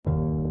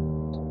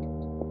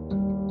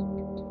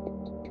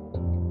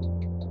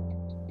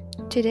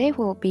Today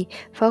we'll be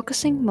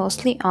focusing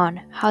mostly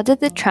on how did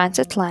the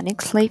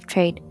transatlantic slave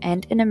trade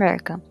end in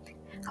America.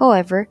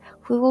 However,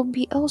 we will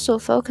be also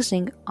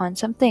focusing on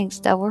some things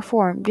that were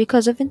formed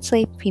because of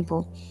enslaved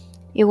people.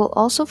 You will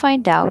also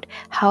find out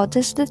how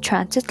does the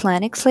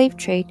transatlantic slave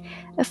trade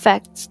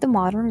affects the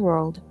modern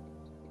world.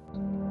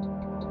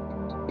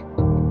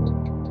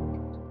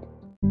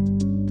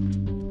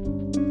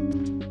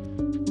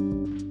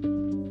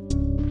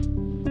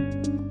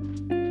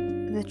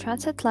 The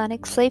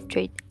transatlantic slave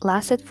trade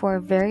lasted for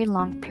a very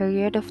long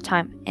period of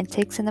time and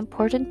takes an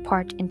important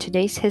part in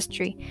today's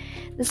history.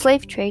 The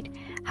slave trade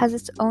has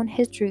its own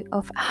history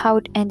of how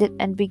it ended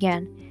and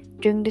began.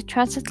 During the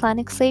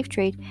transatlantic slave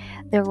trade,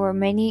 there were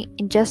many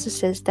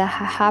injustices that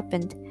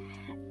happened,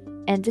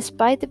 and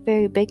despite the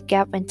very big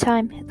gap in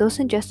time, those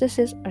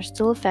injustices are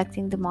still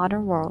affecting the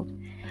modern world.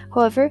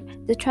 However,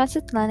 the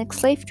transatlantic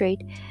slave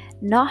trade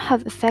not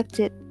have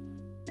affected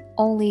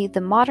only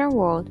the modern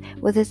world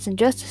with its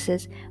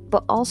injustices,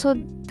 but also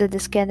the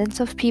descendants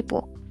of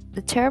people.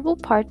 The terrible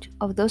part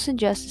of those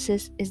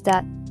injustices is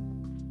that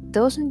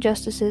those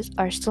injustices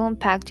are still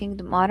impacting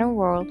the modern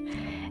world,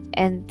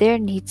 and there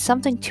needs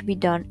something to be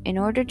done in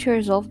order to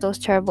resolve those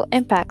terrible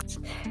impacts.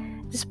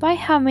 Despite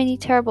how many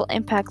terrible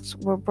impacts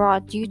were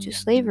brought due to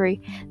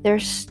slavery, there are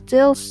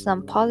still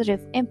some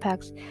positive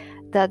impacts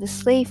that the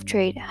slave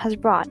trade has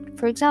brought.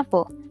 For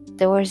example,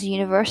 there was a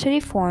university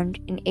formed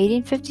in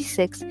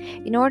 1856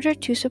 in order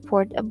to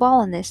support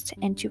abolitionists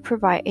and to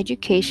provide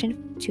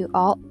education to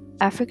all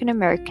African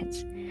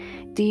Americans.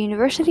 The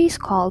university is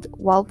called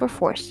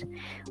Wilberforce.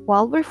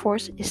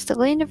 Wilberforce is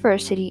still a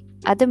university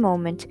at the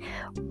moment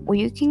where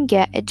you can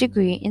get a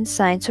degree in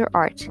science or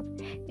art.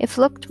 If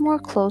looked more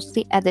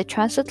closely at the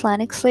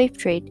transatlantic slave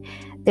trade,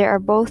 there are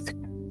both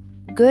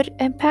good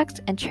impacts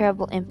and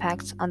terrible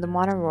impacts on the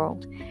modern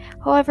world.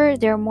 However,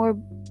 there are more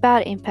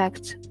bad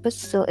impacts, but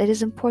still it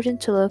is important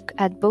to look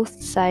at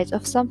both sides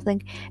of something,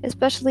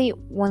 especially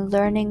when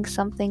learning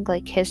something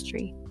like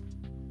history.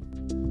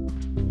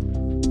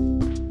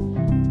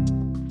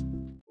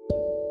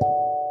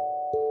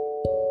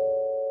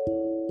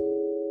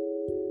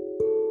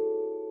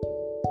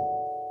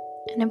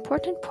 An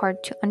important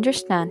part to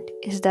understand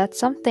is that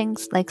some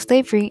things like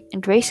slavery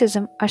and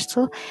racism are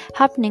still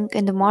happening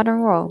in the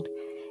modern world.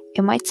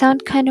 It might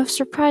sound kind of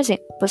surprising,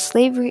 but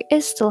slavery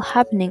is still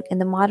happening in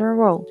the modern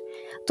world.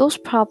 Those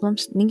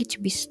problems need to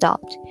be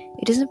stopped.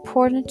 It is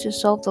important to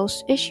solve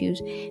those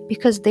issues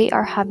because they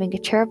are having a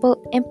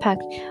terrible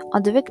impact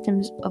on the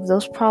victims of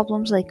those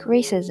problems like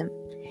racism,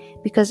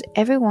 because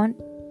everyone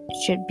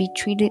should be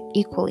treated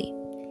equally.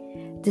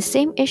 The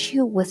same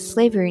issue with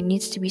slavery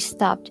needs to be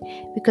stopped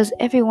because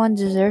everyone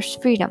deserves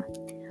freedom.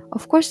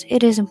 Of course,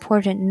 it is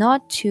important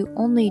not to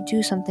only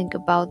do something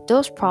about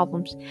those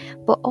problems,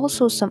 but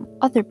also some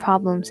other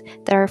problems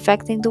that are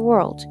affecting the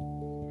world.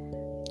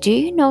 Do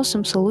you know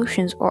some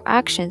solutions or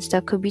actions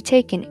that could be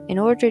taken in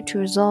order to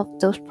resolve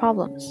those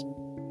problems?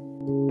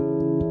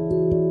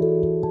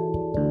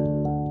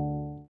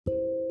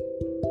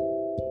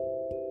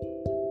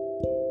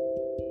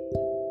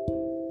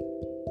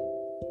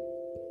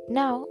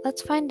 Now,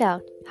 let's find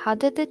out how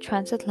did the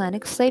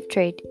transatlantic slave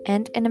trade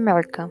end in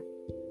America?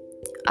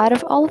 Out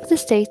of all of the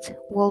states,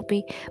 we'll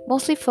be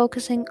mostly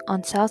focusing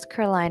on South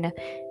Carolina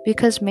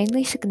because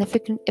mainly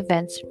significant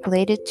events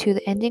related to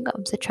the ending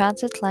of the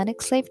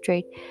transatlantic slave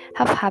trade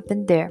have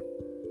happened there.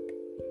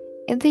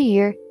 In the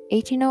year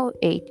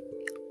 1808,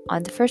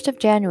 on the 1st of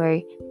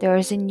January, there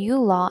was a new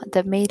law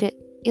that made it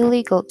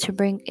illegal to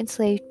bring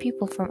enslaved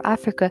people from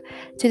Africa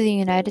to the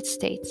United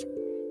States.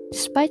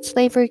 Despite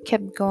slavery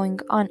kept going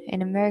on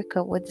in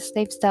America with the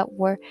slaves that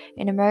were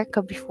in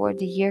America before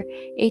the year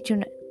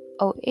 1808,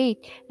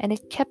 and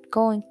it kept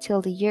going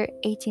till the year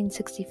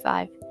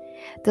 1865.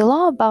 The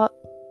law about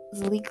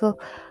the legal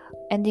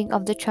ending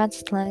of the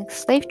transatlantic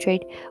slave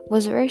trade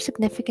was very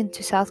significant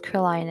to South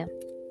Carolina.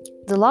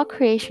 The law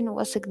creation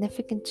was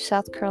significant to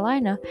South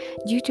Carolina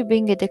due to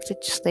being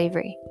addicted to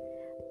slavery.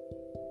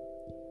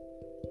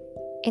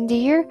 In the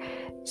year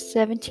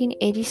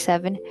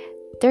 1787,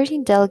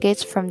 13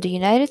 delegates from the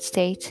United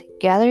States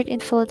gathered in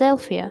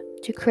Philadelphia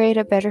to create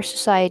a better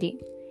society.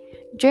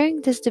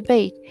 During this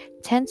debate,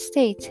 10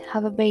 states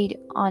have a ban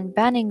on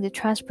banning the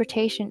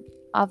transportation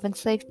of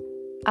enslaved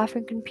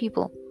African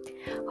people.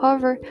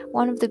 However,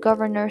 one of the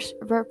governors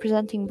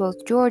representing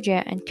both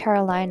Georgia and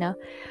Carolina,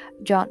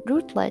 John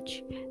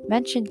Rutledge,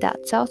 mentioned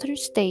that southern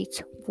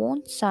states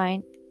won't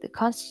sign the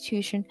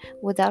Constitution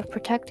without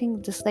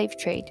protecting the slave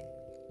trade.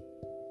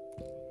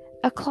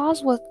 A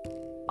clause was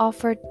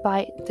offered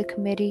by the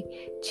committee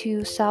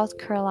to South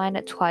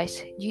Carolina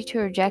twice due to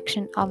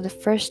rejection of the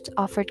first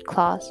offered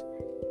clause.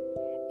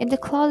 In the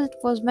clause, it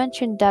was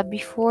mentioned that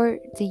before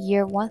the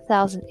year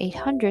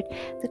 1800,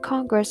 the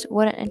Congress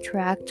wouldn't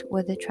interact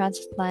with the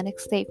transatlantic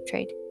slave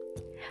trade.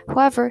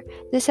 However,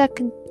 the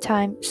second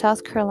time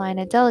South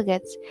Carolina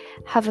delegates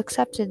have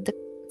accepted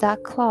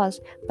that clause,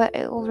 but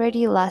it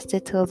already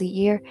lasted till the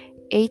year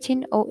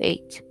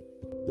 1808.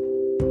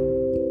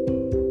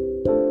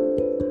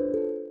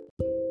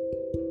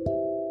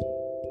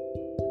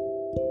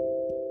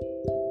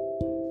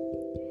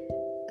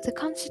 The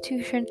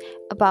Constitution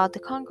about the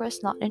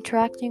Congress not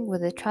interacting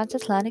with the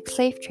transatlantic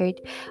slave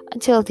trade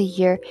until the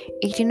year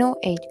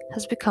 1808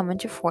 has become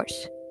into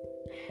force.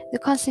 The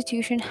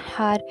Constitution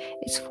had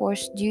its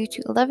force due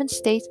to 11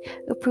 states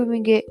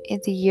approving it in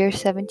the year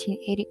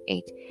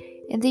 1788.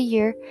 In the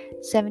year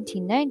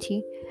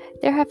 1790,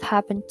 there have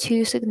happened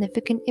two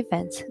significant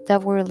events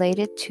that were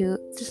related to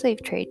the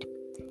slave trade.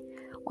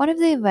 One of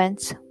the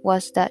events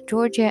was that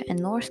Georgia and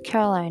North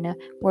Carolina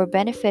were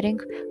benefiting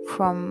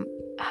from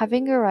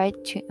having a right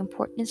to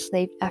import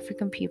enslaved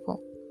African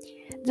people.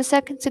 The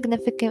second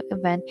significant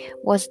event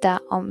was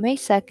that on May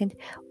 2nd,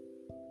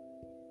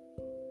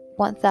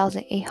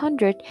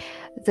 1800,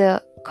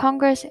 the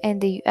Congress in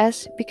the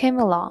US became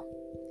a law.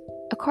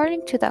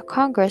 According to that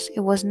Congress, it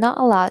was not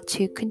allowed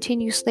to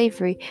continue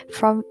slavery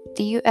from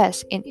the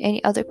US in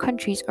any other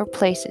countries or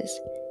places.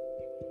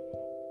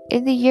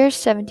 In the year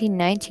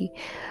 1790,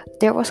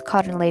 there was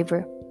cotton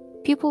labor.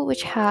 People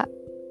which had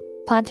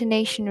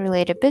plantation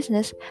related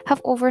business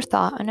have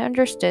overthought and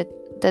understood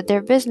that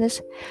their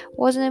business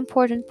was an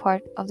important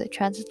part of the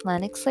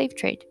transatlantic slave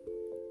trade.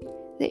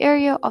 The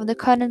area of the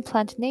cotton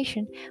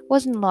plantation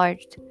was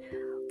enlarged.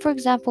 For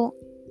example,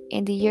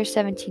 in the year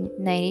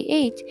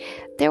 1798,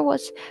 there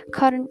was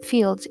cotton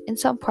fields in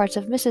some parts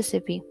of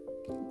Mississippi.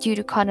 Due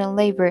to cotton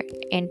labor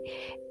in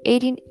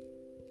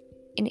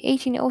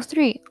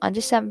 1803, on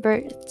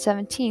December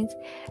 17th,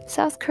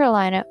 South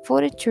Carolina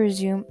voted to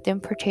resume the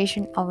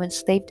importation of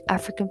enslaved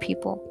African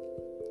people.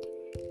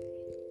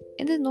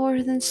 In the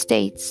northern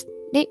states,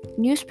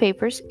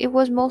 newspapers, it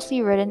was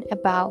mostly written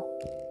about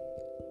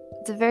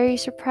the very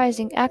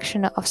surprising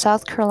action of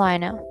South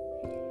Carolina.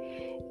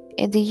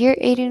 In the year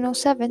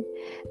 1807,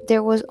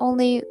 there was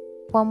only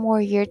one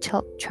more year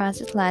till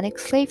transatlantic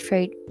slave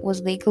trade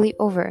was legally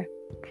over.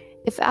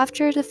 If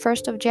after the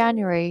 1st of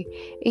January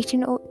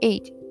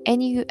 1808,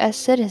 any U.S.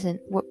 citizen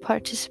would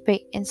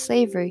participate in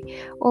slavery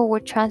or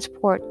would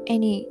transport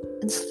any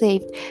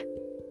enslaved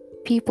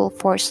people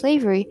for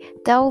slavery,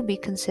 that will be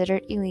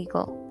considered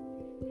illegal.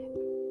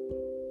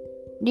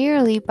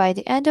 Nearly by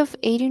the end of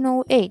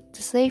 1808,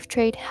 the slave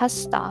trade has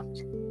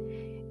stopped.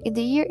 In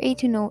the year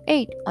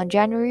 1808, on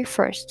January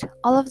 1st,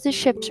 all of the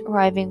ships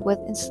arriving with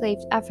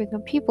enslaved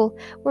African people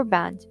were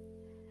banned.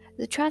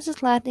 The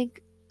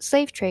transatlantic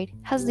slave trade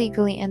has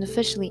legally and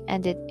officially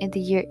ended in the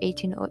year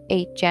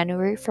 1808,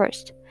 January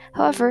 1st.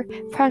 However,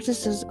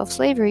 practices of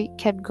slavery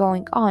kept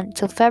going on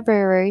till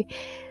February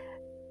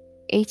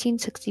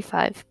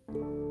 1865.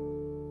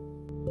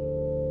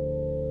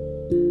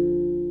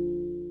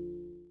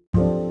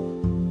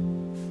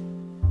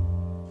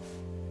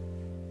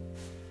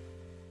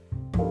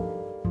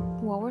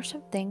 What were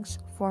some things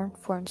formed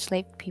for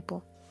enslaved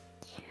people?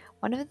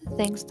 One of the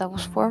things that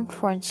was formed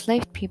for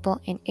enslaved people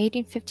in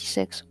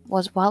 1856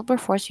 was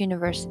Wilberforce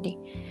University.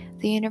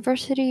 The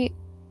University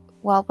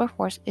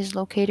Wilberforce is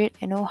located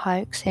in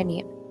Ohio.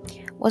 Xenia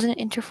was an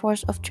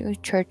interforce of two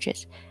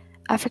churches,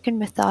 African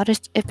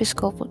Methodist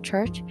Episcopal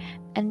Church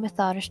and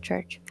Methodist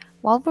Church.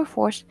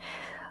 Wilberforce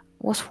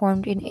was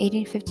formed in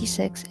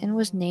 1856 and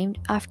was named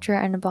after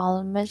an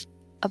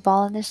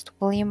abolitionist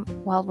William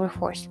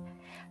Wilberforce.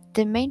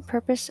 The main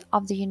purpose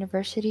of the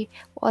university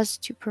was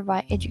to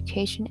provide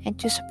education and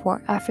to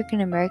support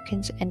African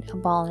Americans and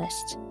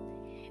abolitionists.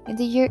 In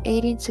the year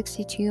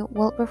 1862,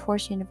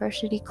 Wilberforce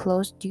University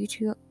closed due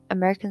to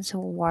American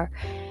Civil War,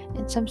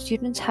 and some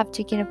students have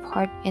taken a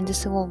part in the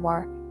Civil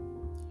War.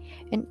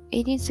 In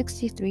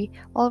 1863,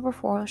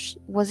 Wilberforce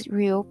was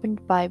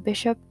reopened by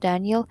Bishop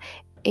Daniel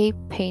A.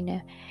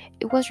 Pena.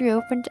 It was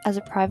reopened as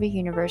a private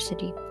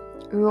university.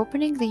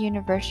 Reopening the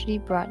university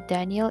brought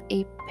Daniel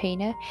A.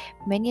 Pena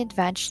many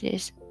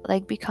advantages,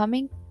 like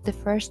becoming the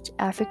first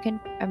African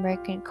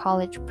American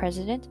college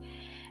president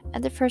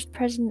and the first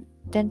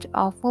president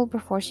of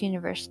Wilberforce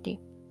University.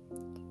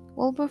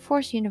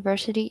 Wilberforce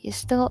University is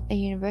still a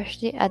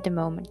university at the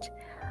moment.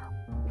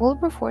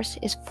 Wilberforce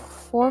is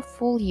 4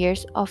 full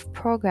years of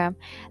program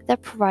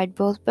that provide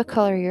both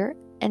baccalaureate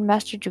and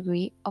master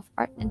degree of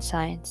art and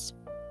science.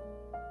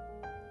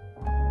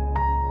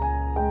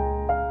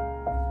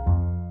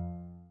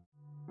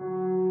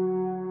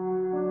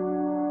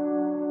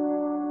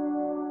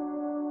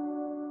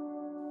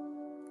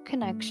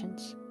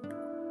 Connections.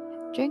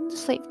 During the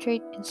slave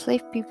trade,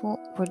 enslaved people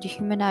were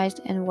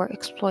dehumanized and were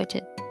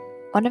exploited.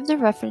 One of the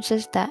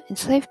references that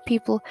enslaved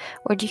people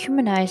were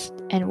dehumanized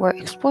and were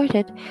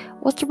exploited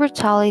was the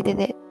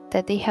brutality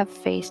that they have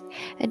faced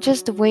and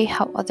just the way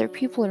how other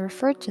people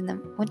referred to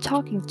them when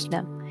talking to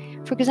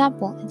them. For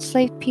example,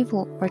 enslaved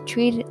people were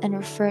treated and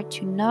referred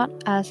to not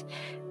as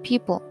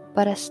people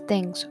but as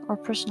things or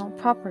personal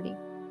property.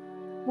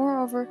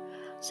 Moreover,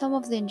 some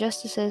of the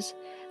injustices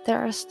that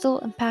are still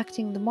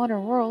impacting the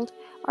modern world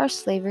are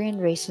slavery and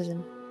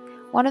racism.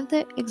 One of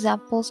the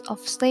examples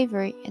of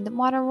slavery in the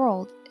modern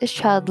world is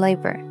child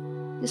labor.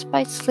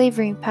 Despite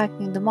slavery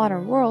impacting the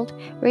modern world,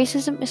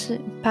 racism is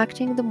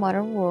impacting the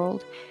modern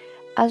world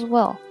as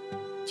well.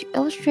 To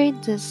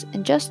illustrate this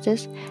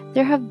injustice,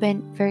 there have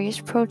been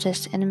various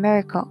protests in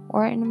America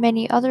or in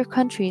many other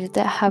countries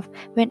that have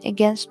been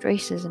against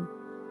racism.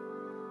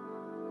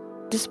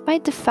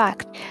 Despite the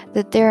fact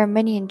that there are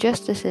many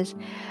injustices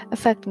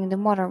affecting the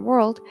modern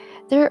world,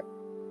 there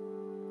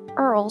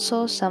are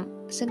also some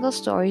single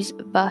stories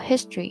about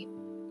history.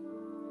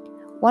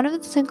 One of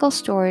the single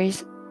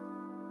stories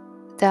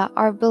that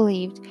are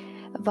believed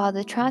about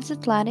the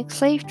transatlantic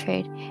slave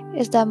trade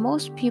is that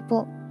most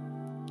people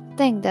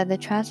think that the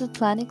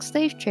transatlantic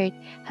slave trade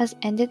has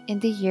ended in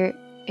the year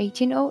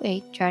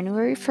 1808,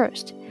 January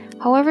 1st.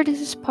 However, this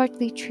is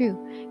partly true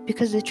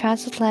because the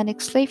transatlantic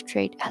slave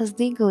trade has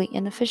legally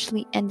and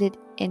officially ended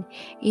in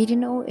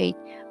 1808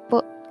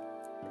 but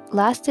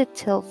lasted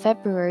till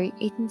February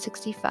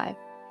 1865.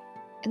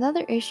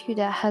 Another issue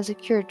that has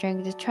occurred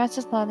during the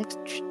transatlantic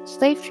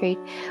slave trade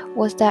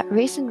was that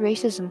race and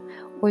racism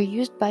were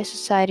used by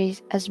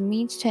societies as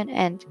means to an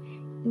end.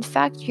 In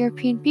fact,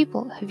 European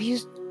people have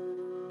used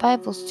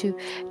Bibles to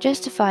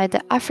justify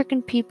that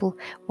African people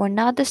were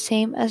not the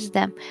same as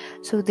them,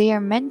 so they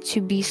are meant to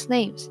be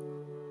slaves.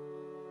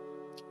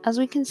 As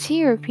we can see,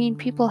 European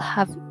people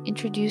have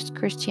introduced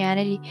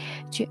Christianity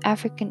to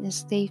African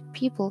enslaved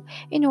people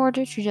in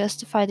order to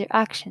justify their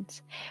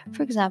actions.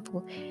 For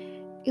example,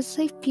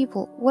 enslaved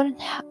people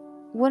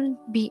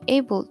wouldn't be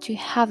able to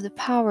have the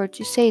power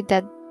to say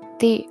that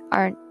they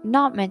are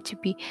not meant to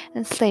be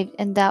enslaved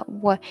and that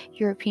what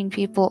European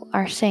people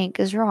are saying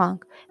is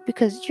wrong,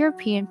 because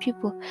European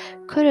people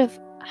could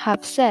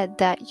have said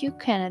that you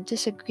cannot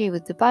disagree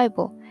with the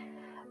Bible,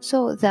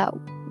 so that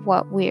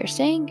what we are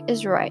saying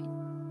is right.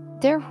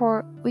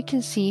 Therefore, we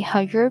can see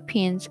how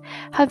Europeans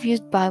have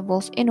used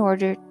Bibles in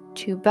order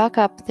to back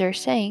up their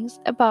sayings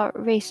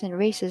about race and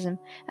racism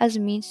as a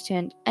means to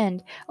an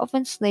end of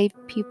enslaved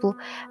people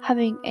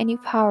having any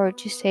power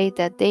to say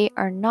that they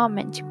are not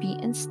meant to be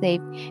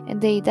enslaved and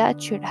they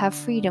that should have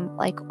freedom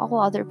like all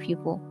other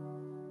people.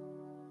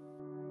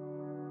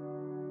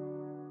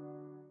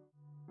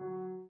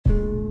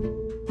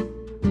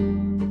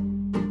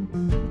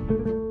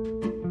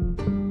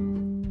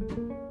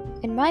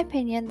 In my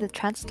opinion, the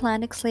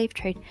transatlantic slave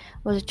trade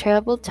was a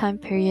terrible time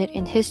period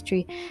in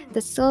history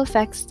that still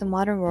affects the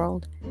modern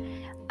world.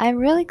 I am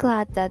really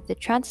glad that the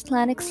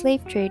transatlantic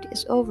slave trade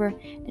is over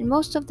and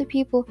most of the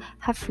people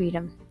have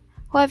freedom.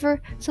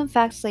 However, some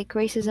facts like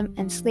racism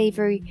and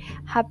slavery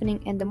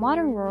happening in the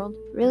modern world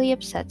really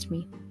upsets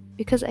me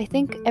because I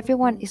think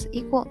everyone is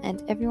equal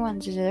and everyone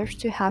deserves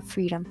to have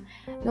freedom,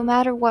 no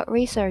matter what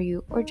race are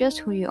you or just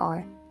who you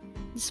are.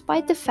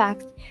 Despite the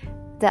fact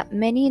that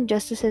many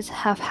injustices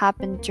have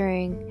happened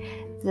during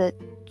the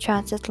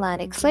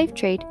transatlantic slave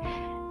trade,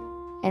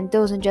 and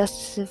those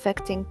injustices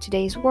affecting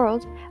today's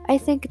world, I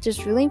think it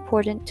is really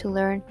important to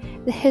learn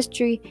the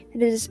history,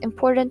 and it is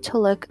important to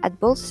look at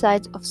both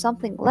sides of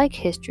something like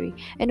history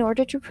in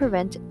order to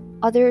prevent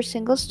other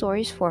single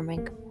stories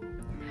forming.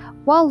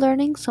 While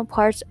learning some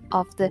parts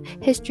of the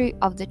history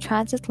of the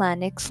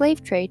transatlantic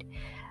slave trade,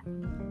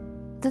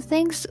 the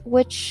things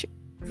which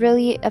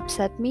really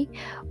upset me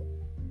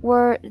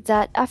were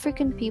that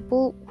African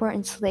people were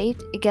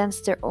enslaved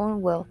against their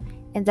own will,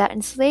 and that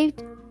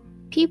enslaved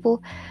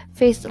people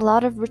faced a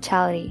lot of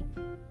brutality.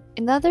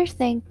 Another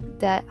thing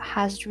that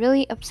has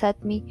really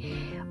upset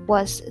me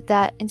was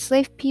that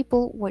enslaved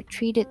people were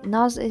treated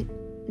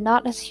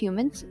not as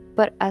humans,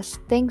 but as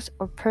things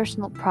or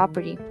personal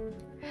property.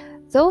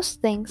 Those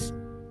things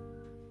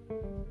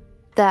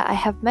that I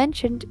have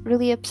mentioned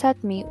really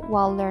upset me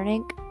while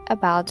learning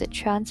about the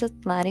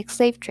transatlantic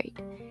slave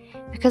trade.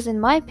 Because, in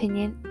my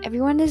opinion,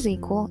 everyone is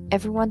equal,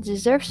 everyone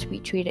deserves to be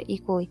treated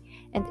equally,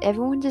 and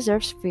everyone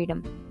deserves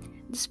freedom.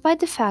 Despite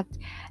the fact,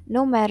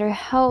 no matter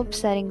how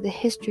upsetting the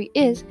history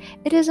is,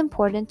 it is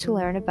important to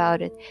learn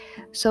about it,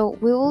 so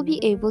we will be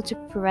able to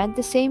prevent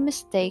the same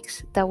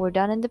mistakes that were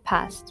done in the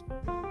past.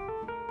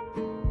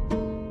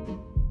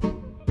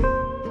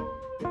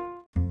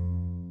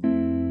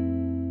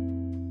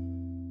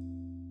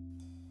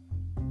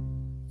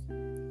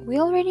 We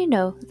already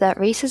know that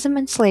racism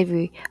and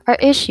slavery are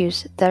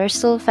issues that are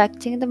still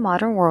affecting the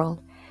modern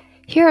world.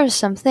 Here are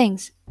some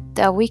things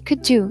that we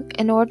could do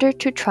in order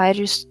to try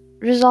to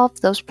resolve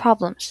those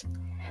problems.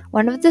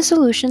 One of the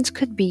solutions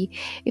could be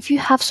if you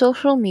have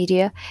social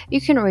media,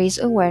 you can raise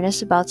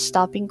awareness about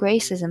stopping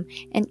racism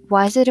and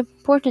why is it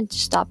important to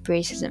stop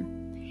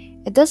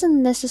racism. It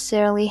doesn't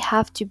necessarily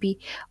have to be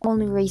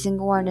only raising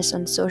awareness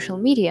on social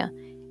media.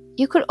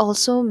 You could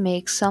also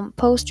make some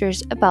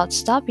posters about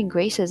stopping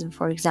racism,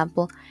 for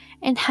example,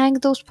 and hang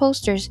those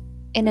posters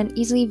in an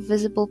easily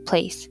visible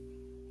place.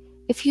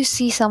 If you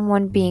see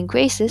someone being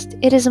racist,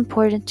 it is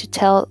important to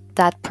tell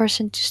that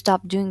person to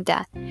stop doing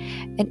that.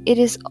 And it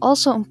is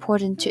also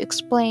important to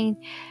explain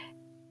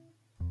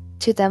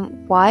to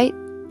them why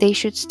they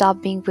should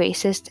stop being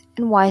racist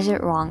and why is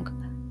it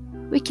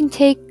wrong. We can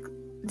take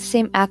the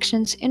same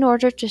actions in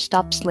order to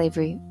stop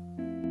slavery.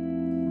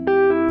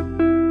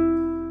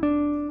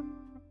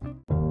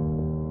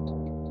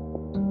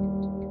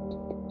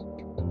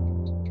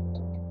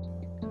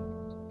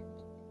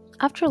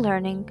 After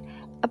learning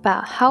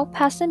about how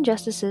past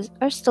injustices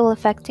are still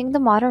affecting the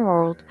modern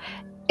world,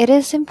 it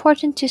is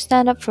important to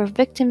stand up for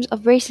victims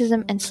of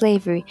racism and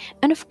slavery,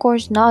 and of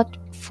course, not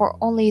for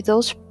only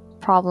those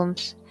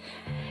problems.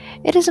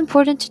 It is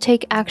important to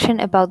take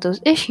action about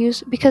those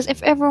issues because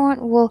if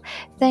everyone will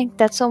think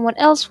that someone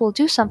else will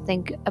do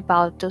something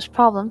about those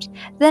problems,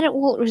 then it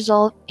will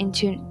result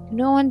into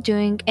no one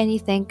doing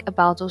anything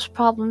about those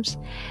problems.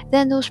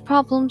 Then those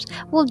problems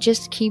will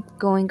just keep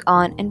going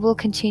on and will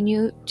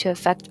continue to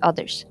affect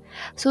others.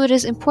 So it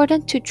is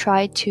important to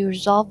try to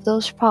resolve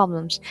those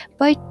problems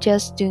by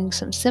just doing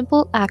some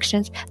simple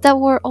actions that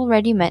were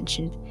already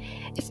mentioned.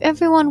 If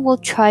everyone will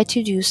try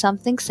to do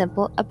something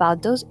simple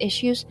about those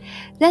issues,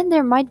 then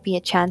there might be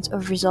a chance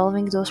of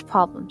resolving those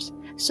problems.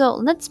 So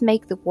let's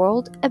make the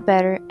world a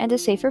better and a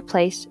safer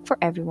place for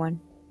everyone.